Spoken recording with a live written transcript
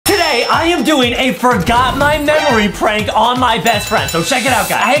Today, I am doing a forgot my memory prank on my best friend. So check it out,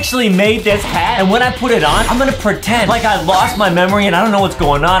 guys. I actually made this hat, and when I put it on, I'm gonna pretend like I lost my memory and I don't know what's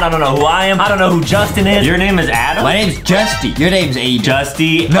going on. I don't know who I am. I don't know who Justin is. Your name is Adam? My name's Justy. Your name's Aiden.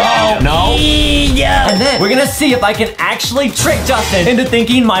 Justy? No. No? Yeah. And then we're gonna see if I can actually trick Justin into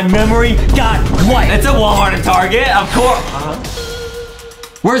thinking my memory got wiped. It's a Walmart and Target, of course.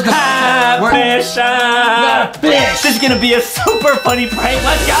 Where's the fish? This is gonna be a super funny prank.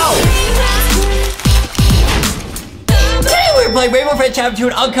 Let's go! Today we're playing Rainbow Friends Chapter 2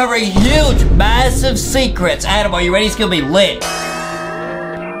 and uncovering huge, massive secrets. Adam, are you ready? It's gonna be lit.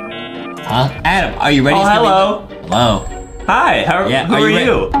 Huh? Adam, are you ready? Oh, hello. Hello. Hi, who are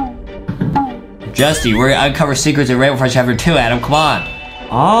you? Justy, we're gonna uncover secrets in Rainbow Friends Chapter 2, Adam. Come on.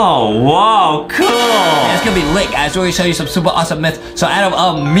 Oh, wow, cool. Yeah, it's gonna be lit, guys. We're gonna show you some super awesome myths. So,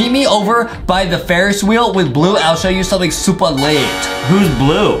 Adam, meet me over by the Ferris wheel with Blue. I'll show you something super lit. Who's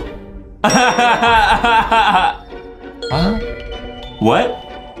Blue? Huh?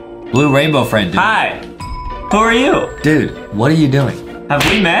 What? Blue Rainbow Friend, dude. Hi. Who are you? Dude, what are you doing? Have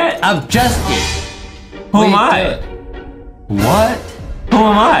we met? I'm Justy. Who am I? What? Who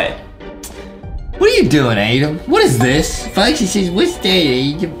am I? What are you doing, Adam? What is this? Foxy says, what's that,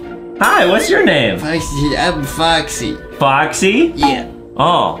 Adam? Hi, what's your name? Foxy says, I'm Foxy. Foxy? Yeah.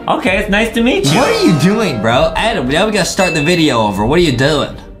 Oh, okay, it's nice to meet you. What are you doing, bro? Adam, now we gotta start the video over. What are you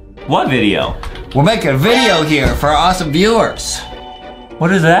doing? What video? We're making a video here for our awesome viewers.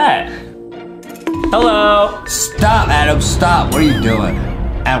 What is that? Hello? Stop, Adam, stop. What are you doing?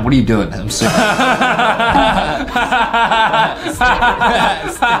 Adam, what are you doing? I'm sorry.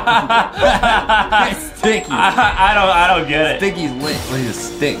 Sticky. I don't get it. Sticky's lit. Well, he's a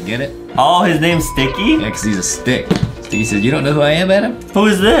stick, get it? Oh, his name's Sticky? Yeah, because he's a stick. Sticky says, you don't know who I am, Adam? Who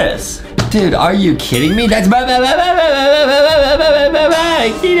is this? Dude, are you kidding me? That's my boy.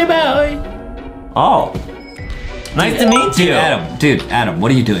 Oh. Nice to meet you. Adam,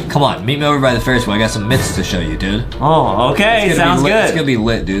 what are you doing? Come on, meet me over by the Ferris wheel. I got some myths to show you, dude. Oh, okay, sounds good. It's gonna be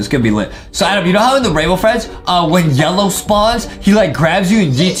lit, dude. It's gonna be lit. So, Adam, you know how in the Rainbow Friends, when yellow spawns, he like grabs you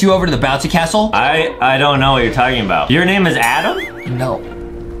and yeets you over to the bouncy castle? I don't know what you're talking about. Your name is Adam? No.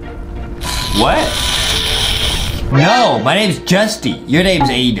 What? No, my name's Justy. Your name's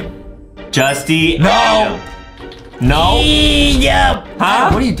Aiden. Justy? No. Adam. No? Yeah. Huh?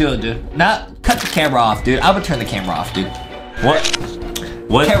 Adam, what are you doing, dude? Cut the camera off, dude. I'm gonna turn the camera off, dude. What?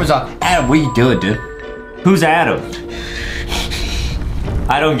 What? Camera's off. Adam, what are you doing, dude? Who's Adam?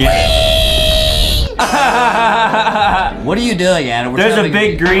 I don't get it. What are you doing, Adam? There's a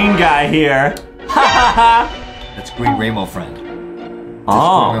big green guy here. That's Green Rainbow Friend.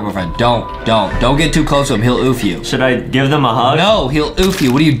 Oh. Rainbow Friend. Don't get too close to him. He'll oof you. Should I give them a hug? No, he'll oof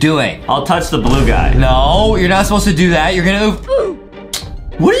you. What are you doing? I'll touch the blue guy. No, you're not supposed to do that. You're gonna oof.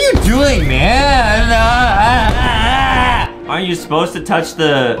 What are you doing, man? Aren't you supposed to touch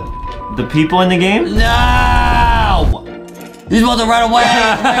the people in the game? No! You're supposed to run away.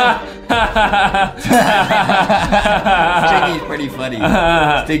 Stinky's pretty funny.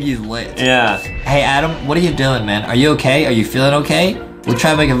 Stinky's lit. Yeah. Hey, Adam, what are you doing, man? Are you okay? Are you feeling okay? We're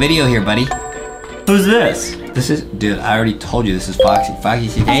trying to make a video here, buddy. Who's this? This is, dude, I already told you this is Foxy. Foxy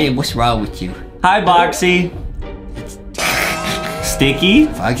said, hey, what's wrong with you? Hi, Boxy. Sticky?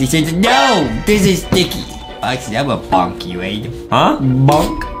 Foxy says, no, this is Sticky. Foxy, I'm gonna bonk you, Aiden. Huh?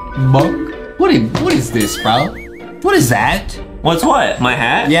 Bonk? What is this, bro? What is that? What's what? My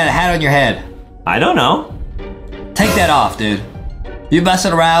hat? Yeah, the hat on your head. I don't know. Take that off, dude. You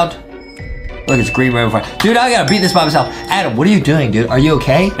messing around? Look, it's Green Rainbow Friend. Dude, I gotta beat this by myself. Adam, what are you doing, dude? Are you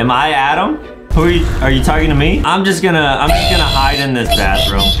okay? Am I Adam? Who are you talking to me? I'm just gonna hide in this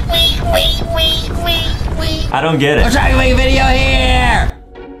bathroom. I don't get it. I'm trying to make a video here!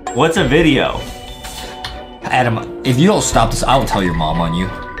 What's a video? Adam, if you don't stop this, I will tell your mom on you.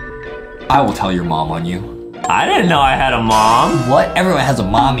 I will tell your mom on you. I didn't know I had a mom. What? Everyone has a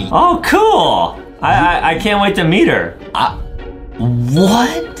mommy. Oh, cool. I can't wait to meet her.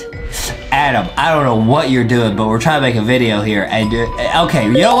 What? Adam, I don't know what you're doing, but we're trying to make a video here. And okay,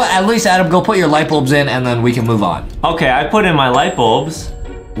 you know what? At least, Adam, go put your light bulbs in, and then we can move on. Okay, I put in my light bulbs.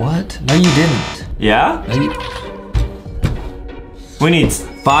 What? No, you didn't. Yeah? No, we need...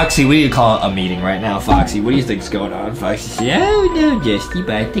 Foxy, we need to call a meeting right now. Foxy, what do you think's going on? Foxy said, oh no, Justy,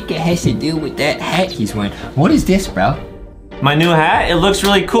 but I think it has to do with that hat he's wearing. What is this, bro? My new hat? It looks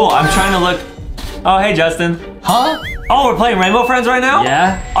really cool. I'm trying to look... Oh, hey, Justin. Huh? Oh, we're playing Rainbow Friends right now?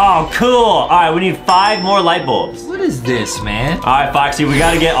 Yeah. Oh, cool. All right, we need 5 more light bulbs. What is this, man? All right, Foxy, we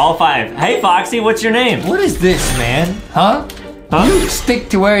gotta get all 5. Hey, Foxy, what's your name? What is this, man? Huh? You stick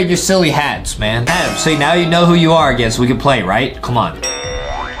to wearing your silly hats, man. Adam, see, now you know who you are again, so we can play, right? Come on.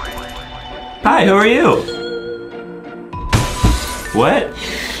 Hi, who are you? What?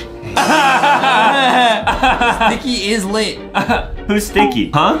 Sticky is lit. Who's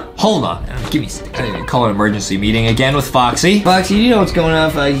Sticky? Huh? Hold on. Give me a second. I need to call an emergency meeting again with Foxy. Foxy, you know what's going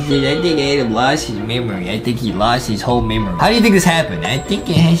on, Foxy? I think Adam lost his memory. I think he lost his whole memory. How do you think this happened? I think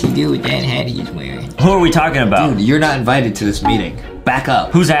it has to do with that hat he's wearing. Who are we talking about? Dude, you're not invited to this meeting. Back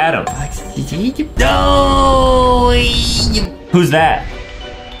up. Who's Adam? No! Who's that?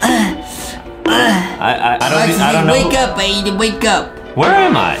 I don't know. Wake up, Aiden, wake up. Where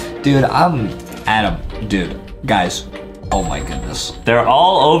am I? Dude, I'm Adam. Dude, guys. Oh my goodness. They're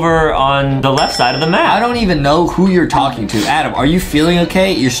all over on the left side of the map. I don't even know who you're talking to. Adam, are you feeling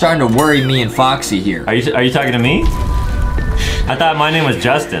okay? You're starting to worry me and Foxy here. Are you talking to me? I thought my name was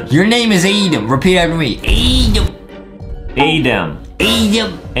Justin. Your name is Adam. Repeat after me. Adam. Adam.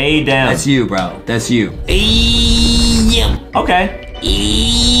 Adam. Adam. That's you, bro. That's you. Adam. Okay.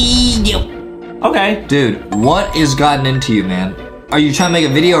 Adam. Okay. Dude, what is gotten into you, man? Are you trying to make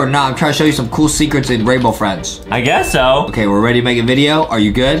a video or not? I'm trying to show you some cool secrets in Rainbow Friends. I guess so. Okay, we're ready to make a video. Are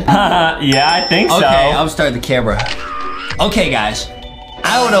you good? Yeah, I think so. Okay, I'm starting the camera. Okay, guys.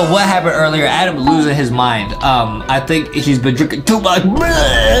 I don't know what happened earlier. Adam losing his mind. I think he's been drinking too much.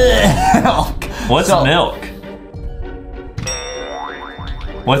 What's milk?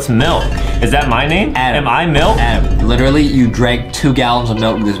 What's milk? Is that my name? Adam. Am I milk? Adam, literally, you drank 2 gallons of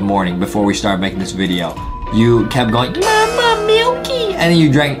milk this morning before we started making this video. You kept going, Mama, milky, and then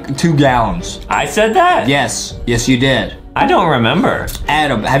you drank 2 gallons. I said that? Yes, yes, you did. I don't remember.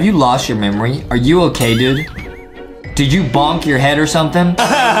 Adam, have you lost your memory? Are you okay, dude? Did you bonk your head or something? I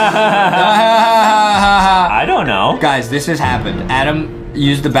don't know. Guys, this has happened. Adam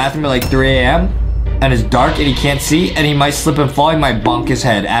used the bathroom at like 3 a.m. and it's dark and he can't see and he might slip and fall. He might bonk his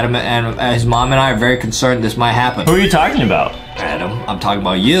head. Adam and his mom and I are very concerned this might happen. Who are you talking about? Adam, I'm talking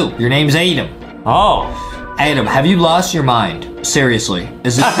about you. Your name's Adam. Oh. Adam, have you lost your mind? Seriously.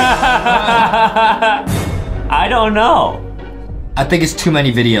 Is it? I don't know. I think it's too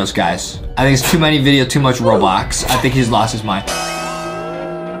many videos, guys. I think it's too many videos, too much Roblox. I think he's lost his mind.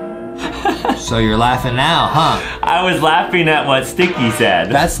 So you're laughing now, huh? I was laughing at what Sticky said.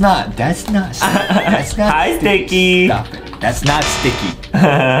 That's not Hi, Sticky. Stop it. That's not Sticky.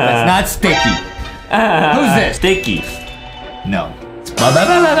 That's not Sticky. Who's this? Sticky. No.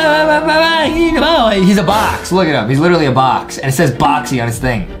 He's a box. Look at him. He's literally a box. And it says Boxy on his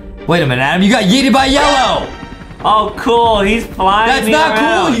thing. Wait a minute, Adam. You got yeeted by yellow. Oh, cool. He's flying. That's me not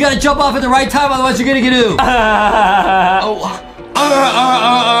around. cool. You gotta jump off at the right time, otherwise you're gonna get ooh.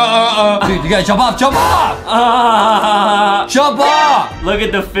 Dude, you gotta jump off. Jump off. Jump off. Look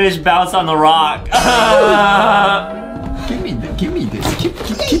at the fish bounce on the rock. Give me this. Give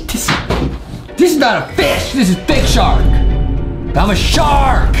this. This is not a fish. This is big shark. I'm a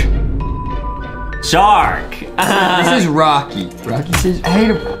shark. Shark. This is Rocky. Rocky says,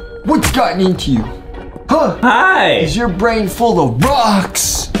 hey, what's gotten into you? Huh? Hi. Is your brain full of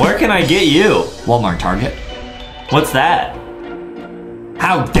rocks? Where can I get you? Walmart, Target. What's that?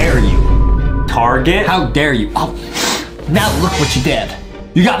 How dare you? Target? How dare you? Oh, now look what you did.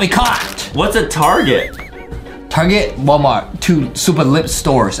 You got me caught. What's a Target? Target, Walmart, 2 super lit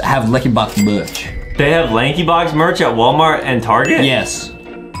stores have LankyBox merch. They have LankyBox merch at Walmart and Target? Yes.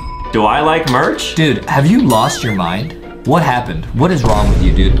 Do I like merch? Dude, have you lost your mind? What happened? What is wrong with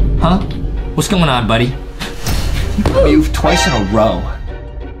you, dude? Huh? What's going on, buddy? You moved twice in a row.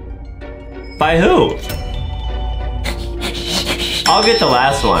 By who? I'll get the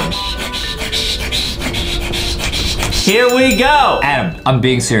last one. Here we go! Adam, I'm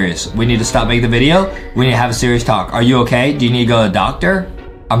being serious. We need to stop making the video. We need to have a serious talk. Are you okay? Do you need to go to the doctor?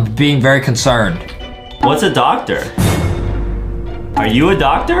 I'm being very concerned. What's a doctor? Are you a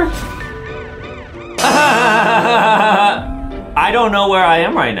doctor? I don't know where I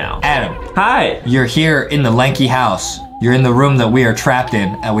am right now. Adam. Hi. You're here in the Lanky house. You're in the room that we are trapped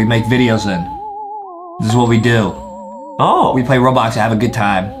in and we make videos in. This is what we do. Oh. We play Roblox and have a good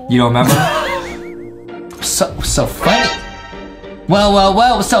time. You don't remember? so funny.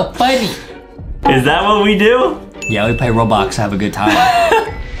 Well, so funny. Is that what we do? Yeah, we play Roblox and have a good time.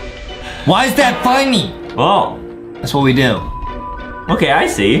 Why is that funny? Oh. That's what we do. Okay, I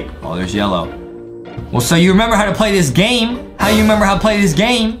see. Oh, there's yellow. Well, so you remember how to play this game? How you remember how to play this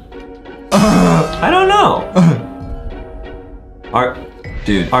game? I don't know. Are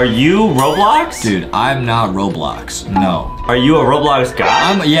you Roblox? Dude, I'm not Roblox. No. Are you a Roblox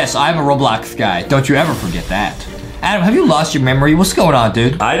guy? Yes, I'm a Roblox guy. Don't you ever forget that. Adam, have you lost your memory? What's going on,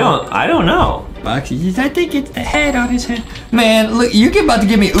 dude? I don't know. Boxy, I think it's the head on his head. Man, look, you're about to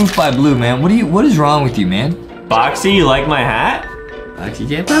give me oof by blue, man. What is wrong with you, man? Boxy, you like my hat? Boxy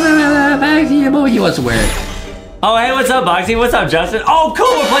said, Boxy, he wants to wear it. Oh, hey, what's up, Boxy? What's up, Justin? Oh, cool,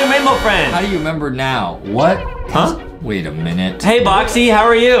 we're playing Rainbow Friends. How do you remember now? What? Huh? Wait a minute. Hey, Boxy, how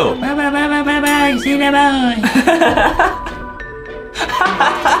are you?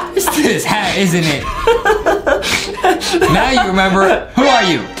 It's this hat, isn't it? Now you remember. Who are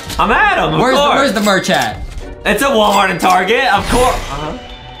you? I'm Adam, of course. Where's the merch at? It's at Walmart and Target, of course.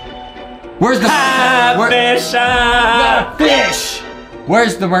 Where's the fish? Fish!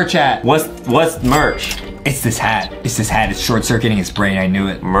 Where's the merch at? What's merch? It's this hat. It's this hat. It's short-circuiting his brain. I knew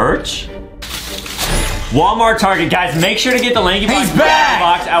it. Merch? Walmart, Target, guys. Make sure to get the LankyBox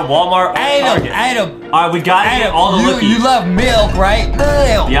box at Walmart or Target. Adam. All right, we got to get all the lookies. You love milk, right?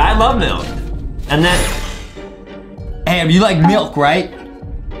 Milk. Yeah, I love milk. And then, Adam, you like milk, right?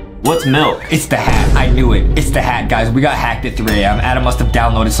 What's milk? It's the hat. I knew it. It's the hat, guys. We got hacked at 3 a.m. Adam must have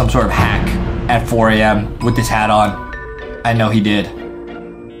downloaded some sort of hack at 4 a.m. with this hat on. I know he did.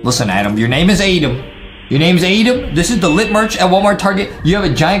 Listen, Adam, your name is Adam. Your name's Adam. This is the lit merch at Walmart, Target. You have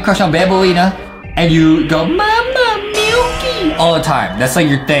a giant crush on Bambelina, and you go, Mama, Milky, all the time. That's like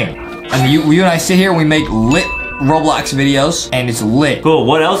your thing. And you and I sit here and we make lit Roblox videos, and it's lit. Cool.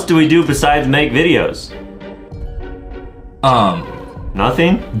 What else do we do besides make videos?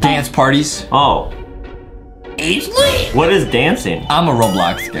 Nothing? Dance parties. Oh. It's lit. What is dancing? I'm a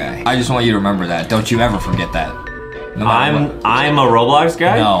Roblox guy. I just want you to remember that. Don't you ever forget that. No I'm a Roblox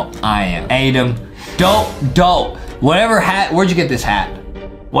guy? No, I am. Adam, don't. Whatever hat, where'd you get this hat?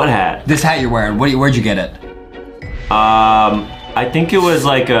 What hat? This hat you're wearing, where'd you get it? I think it was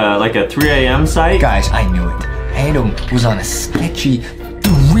like a 3 a.m. site. Guys, I knew it. Adam was on a sketchy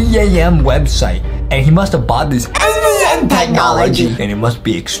 3 a.m. website, and he must have bought this technology, and it must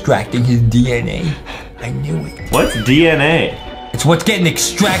be extracting his DNA. I knew it. What's DNA? It's what's getting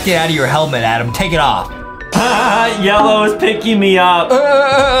extracted out of your helmet, Adam. Take it off. Yellow is picking me up.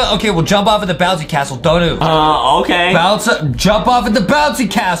 Okay, well, jump off at the bouncy castle. Don't move. Okay. Jump off at the bouncy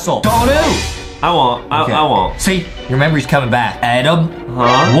castle. Don't move. I won't. Okay. I won't. See, your memory's coming back. Adam,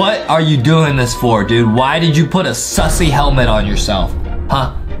 Huh? what are you doing this for, dude? Why did you put a sussy helmet on yourself?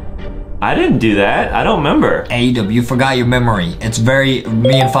 Huh? I didn't do that. I don't remember. Adam, you forgot your memory. It's me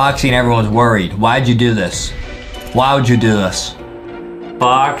and Foxy and everyone's worried. Why'd you do this? Why would you do this?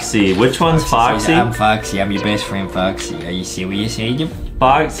 Foxy. Which one's Foxy? I'm Foxy. I'm your best friend, Foxy. Are you serious, Adam?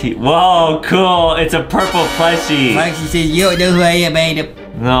 Foxy. Whoa, cool. It's a purple plushie. Foxy says, you don't know who I am, Adam.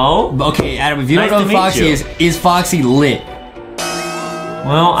 No? Okay, Adam, if you Nice don't know to who Foxy meet is Foxy lit?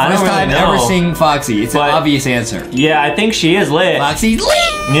 Well, I don't First really time know. ever seeing Foxy. It's an obvious answer. Yeah, I think she is lit. Foxy's lit!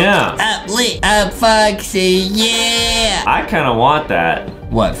 Yeah. I'm lit. I'm Foxy, yeah! I kind of want that.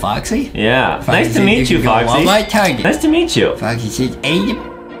 What, Foxy? Yeah. Foxy Nice to said meet you, can go Foxy. Walmart, Target. Nice to meet you. Foxy says, Adam.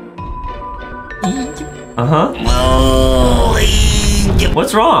 Uh-huh. Oh, Adam.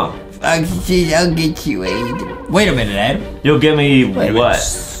 What's wrong? Foxy says, I'll get you, Adam. Wait a minute, Adam. You'll give me Wait a what?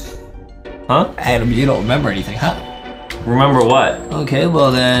 Huh? Adam, you don't remember anything, huh? Remember what? Okay,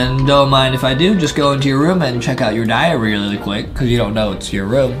 well then, don't mind if I do. Just go into your room and check out your diary really quick, because you don't know it's your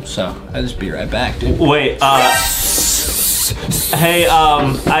room, so I'll just be right back, dude. Wait, hey,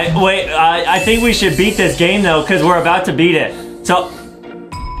 I think we should beat this game though, because we're about to beat it. So,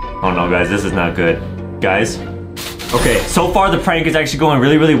 oh no, guys, this is not good. Guys, okay, so far the prank is actually going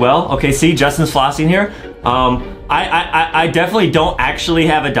really, really well. Okay, see, Justin's flossing here. I definitely don't actually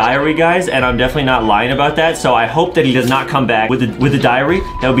have a diary, guys, and I'm definitely not lying about that. So I hope that he does not come back with the diary.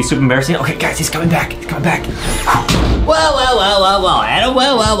 That would be super embarrassing. Okay, guys, he's coming back. He's coming back. Well, Adam,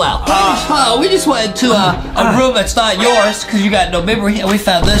 well. We just went to a room that's not yours because you got no memory, and we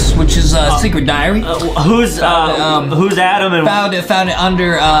found this, which is a secret diary. Who's Adam and found it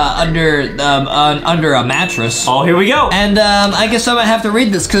under a mattress. Oh, here we go. And I guess I might have to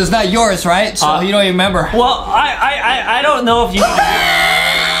read this because it's not yours, right? So you don't even remember. Well, I don't know if you.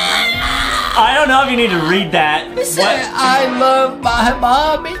 I don't know if you need to read that. I love my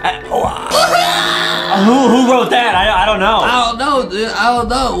mommy. Who wrote that? I don't know. I don't know, dude. I don't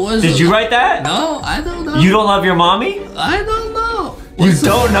know. Did you write that? No, I don't know. You don't love your mommy? I don't know. You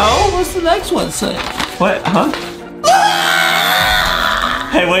don't know? What's the next one say? What? Huh?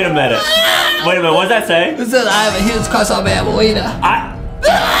 Hey, wait a minute. Wait a minute. What does that say? It says I have a huge crush on Bambelina.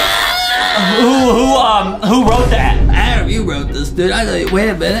 Who wrote that? Adam, you wrote this, dude. I know you. Wait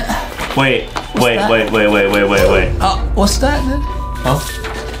a minute. Wait. What's that, dude? Huh?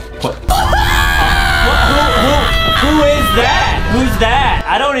 What? Who is that? Who's that?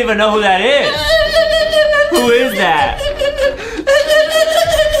 I don't even know who that is. Who is that?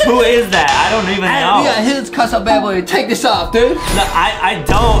 Who is that? I don't even Adam, know. you got his cuss up bad boy. Take this off, dude. No, I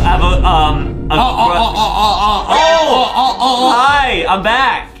don't have a Hi, I'm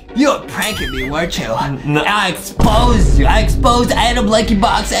back. You were pranking me, weren't you? No. I exposed you. I exposed Adam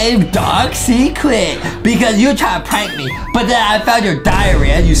LankyBox Adam dark secret because you were trying to prank me. But then I found your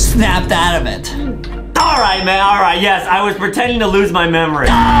diary and you snapped out of it. All right, man. All right. Yes, I was pretending to lose my memory.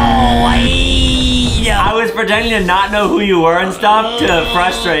 I was pretending to not know who you were and stuff to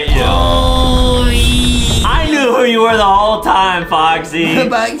frustrate you. I knew who you were the whole time, Foxy. Yeah.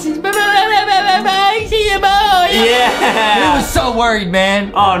 I was so worried,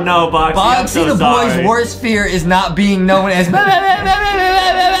 man. Oh no, Boxy. I'm so the sorry. boy's worst fear is not being known as Boxy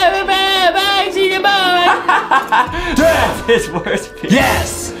the boy. That's his worst fear.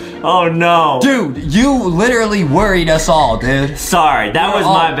 Yes. Oh no. Dude, you literally worried us all, dude. Sorry, that was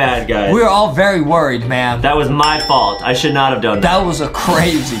my bad, guys. We were all very worried, man. That was my fault. I should not have done that. That was a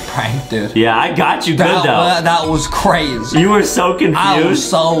crazy prank, dude. Yeah, I got you good though. That was crazy. You were so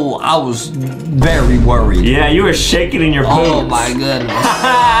confused. I was very worried. Yeah, you were shaking in your boots. Oh my goodness.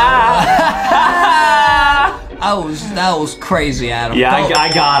 That was crazy, Adam. Yeah,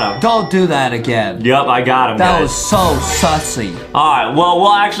 I got him. Don't do that again. Yup, I got him, That guys. was so sussy. Alright, well,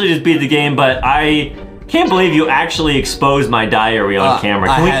 we'll actually just beat the game, but I can't believe you actually exposed my diary on camera.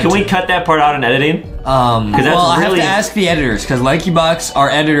 Can we cut that part out in editing? I have to ask the editors, because LankyBox,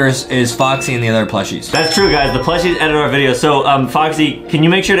 our editors, is Foxy and the other plushies. That's true, guys. The plushies edit our videos. So, Foxy, can you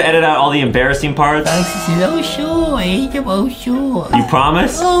make sure to edit out all the embarrassing parts? Foxy says, oh sure, Adam, oh sure. You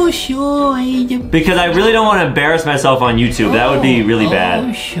promise? Oh sure, Adam. Because I really don't want to embarrass myself on YouTube. That would be really bad.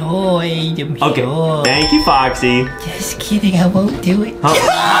 Oh sure, Adam, Okay, sure. thank you, Foxy. Just kidding, I won't do it.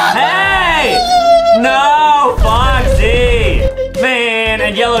 Hey! No, Foxy! Man,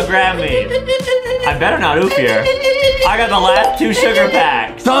 and Yellow grabbed me. I better not oof here. I got the last 2 sugar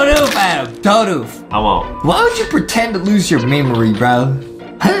packs. Don't oof, Adam. Don't oof. I won't. Why would you pretend to lose your memory, bro?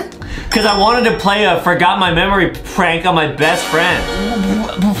 Huh? Because I wanted to play a forgot my memory prank on my best friend.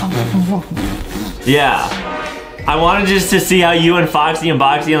 Yeah. I wanted just to see how you and Foxy and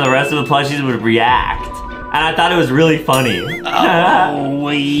Boxy and the rest of the plushies would react. And I thought it was really funny.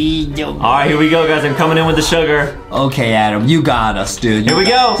 Alright, here we go, guys. I'm coming in with the sugar. Okay, Adam, you got us, dude. Here we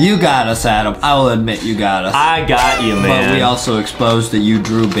go. You got us, Adam. I will admit you got us. I got you, man. But we also exposed that you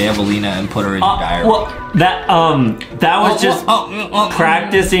drew Bambolina and put her in your diary. Well, that was just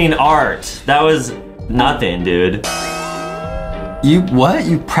practicing art. That was nothing, dude. You what?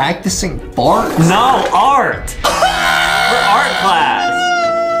 You practicing farts? No, art. For art class.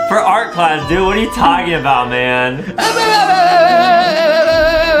 For art class, dude. What are you talking about, man?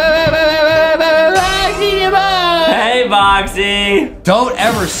 Hey, Boxy. Don't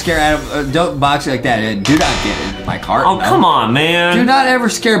ever scare Adam. Don't Boxy like that. Do not get in my cart. Oh, come on, man. Do not ever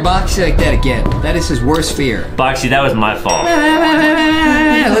scare Boxy like that again. That is his worst fear. Boxy, that was my fault.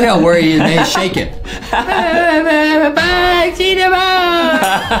 Look how worried he is, man. He's shaking.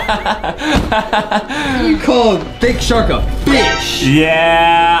 You called Big Shark a fish.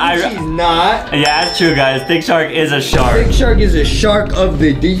 Yeah, She's not. Yeah, that's true, guys. Big Shark is a shark. Big Shark is a shark of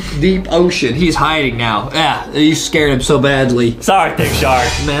the deep, deep ocean. He's hiding now. Yeah, you scared him so badly. Sorry, Big Shark.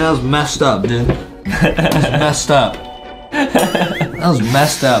 Man, that was messed up, dude. That was messed up. That was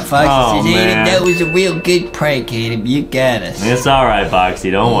messed up. Foxy says, Adam, that was a real good prank, Adam. You got us. It's alright,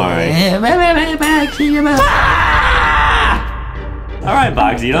 Boxy. Don't worry. Alright,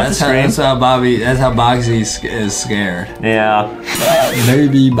 Boxy. You don't have to scream. That's how Boxy is scared. Yeah.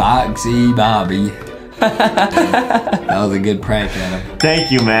 Baby Boxy Bobby. That was a good prank, Adam. Thank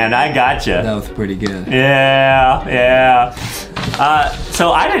you, man. I gotcha. That was pretty good. Yeah.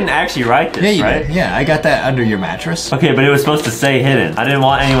 So I didn't actually write this, right? Did. Yeah, I got that under your mattress. Okay, but it was supposed to say hidden. I didn't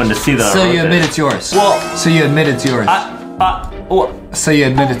want anyone to see that. So you admit it's yours. Well, so you admit it's yours. So you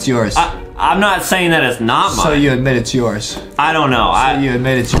admit it's yours. I'm not saying that it's not mine. So you admit it's yours. I don't know. So you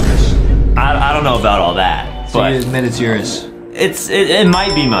admit it's yours. I don't know about all that. So you admit it's yours. It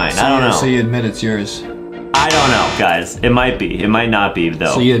might be mine. I don't know. So you admit it's yours. I don't know, guys. It might be. It might not be,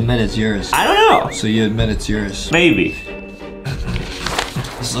 though. So you admit it's yours. I don't know. So you admit it's yours. Maybe.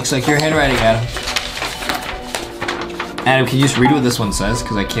 This looks like your handwriting, Adam. Adam, can you just read what this one says?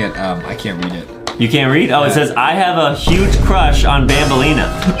 Because I can't read it. You can't read? Oh, it says, I have a huge crush on Bambolina.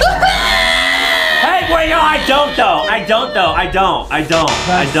 Hey, wait, no, I don't, though. I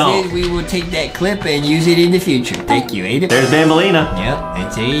don't. We will take that clip and use it in the future. Thank you, Adam. There's Bambolina. Yep,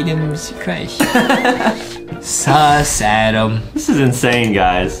 it's Adam's crush. Sus, Adam. This is insane,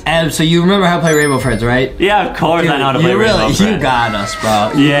 guys. Adam, so you remember how to play Rainbow Friends, right? Yeah, of course I know how to play Rainbow Friends. You got us,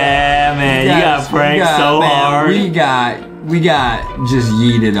 bro. Yeah, man. You got pranked so hard. We got We got just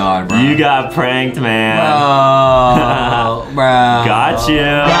yeeted on, bro. You got pranked, man. Bro. Got you.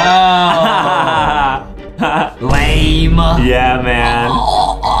 Bro. Lame. Yeah, man.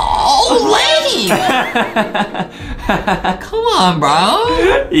 Lame. Come on,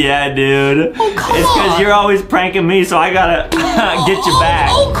 bro. Yeah, dude. Oh, come it's because on. you're always pranking me, so I gotta get you back.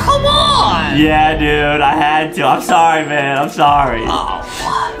 Oh, come on. Yeah, dude. I had to. I'm sorry, man. I'm sorry. Oh,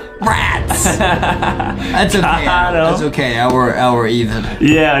 rats. That's okay. That's okay. Now we're even.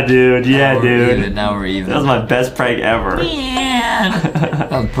 Yeah, dude. Yeah, dude. Now we're even. That was my best prank ever. Man.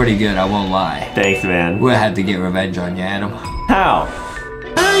 That was pretty good, I won't lie. Thanks, man. We'll have to get revenge on you, Adam. How?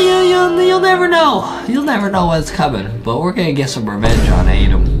 You'll never know. You'll never know what's coming. But we're gonna get some revenge on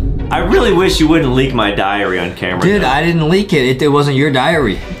Adam. I really wish you wouldn't leak my diary on camera. Dude, though. I didn't leak it. It wasn't your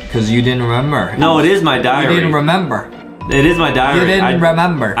diary. Because you didn't remember. No, it is my diary. You didn't remember. It is my diary. You didn't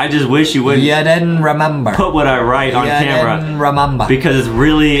remember. I just wish you wouldn't. You didn't remember. Put what I write on camera. You didn't remember. Because it's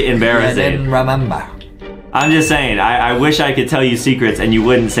really You embarrassing. didn't remember. I'm just saying, I wish I could tell you secrets and you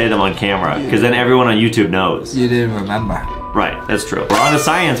wouldn't say them on camera. Because then everyone on YouTube knows. You didn't remember. Right, that's true. We're on the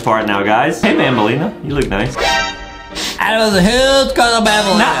science part now, guys. Hey, Bambolina, you look nice. Out of the hills, gonna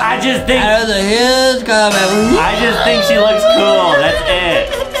babble. No, I just think. Out of the hills, gonna babble. I just think she looks cool. That's it.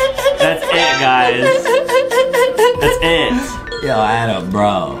 That's it, guys. That's it. Yo, Adam,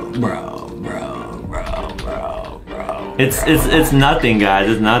 bro. It's nothing, guys.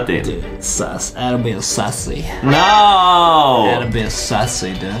 It's nothing. Dude, sus. Adam being sussy. No. Adam being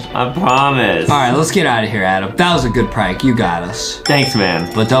sussy, dude. I promise. All right, let's get out of here, Adam. That was a good prank. You got us. Thanks,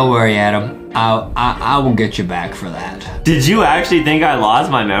 man. But don't worry, Adam. I will get you back for that. Did you actually think I lost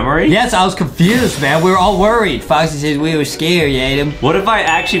my memory? Yes, I was confused, man. We were all worried. Foxy says we were scared, Adam. What if I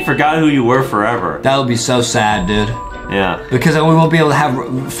actually forgot who you were forever? That would be so sad, dude. Yeah. Because then we won't be able to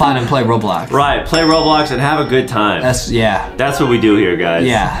have fun and play Roblox. Right, play Roblox and have a good time. That's what we do here, guys.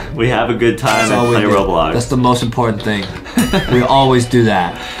 Yeah. We have a good time That's and play Roblox. That's the most important thing. We always do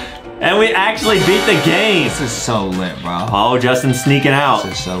that. And we actually beat the game. This is so lit, bro. Oh, Justin's sneaking out.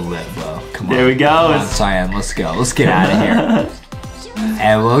 This is so lit, bro. Come on. There we go. Come on, Cyan, let's go. Let's get out of here.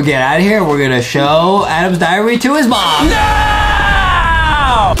 And we'll get out of here. We're going to show Adam's diary to his mom.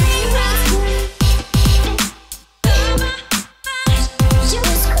 No!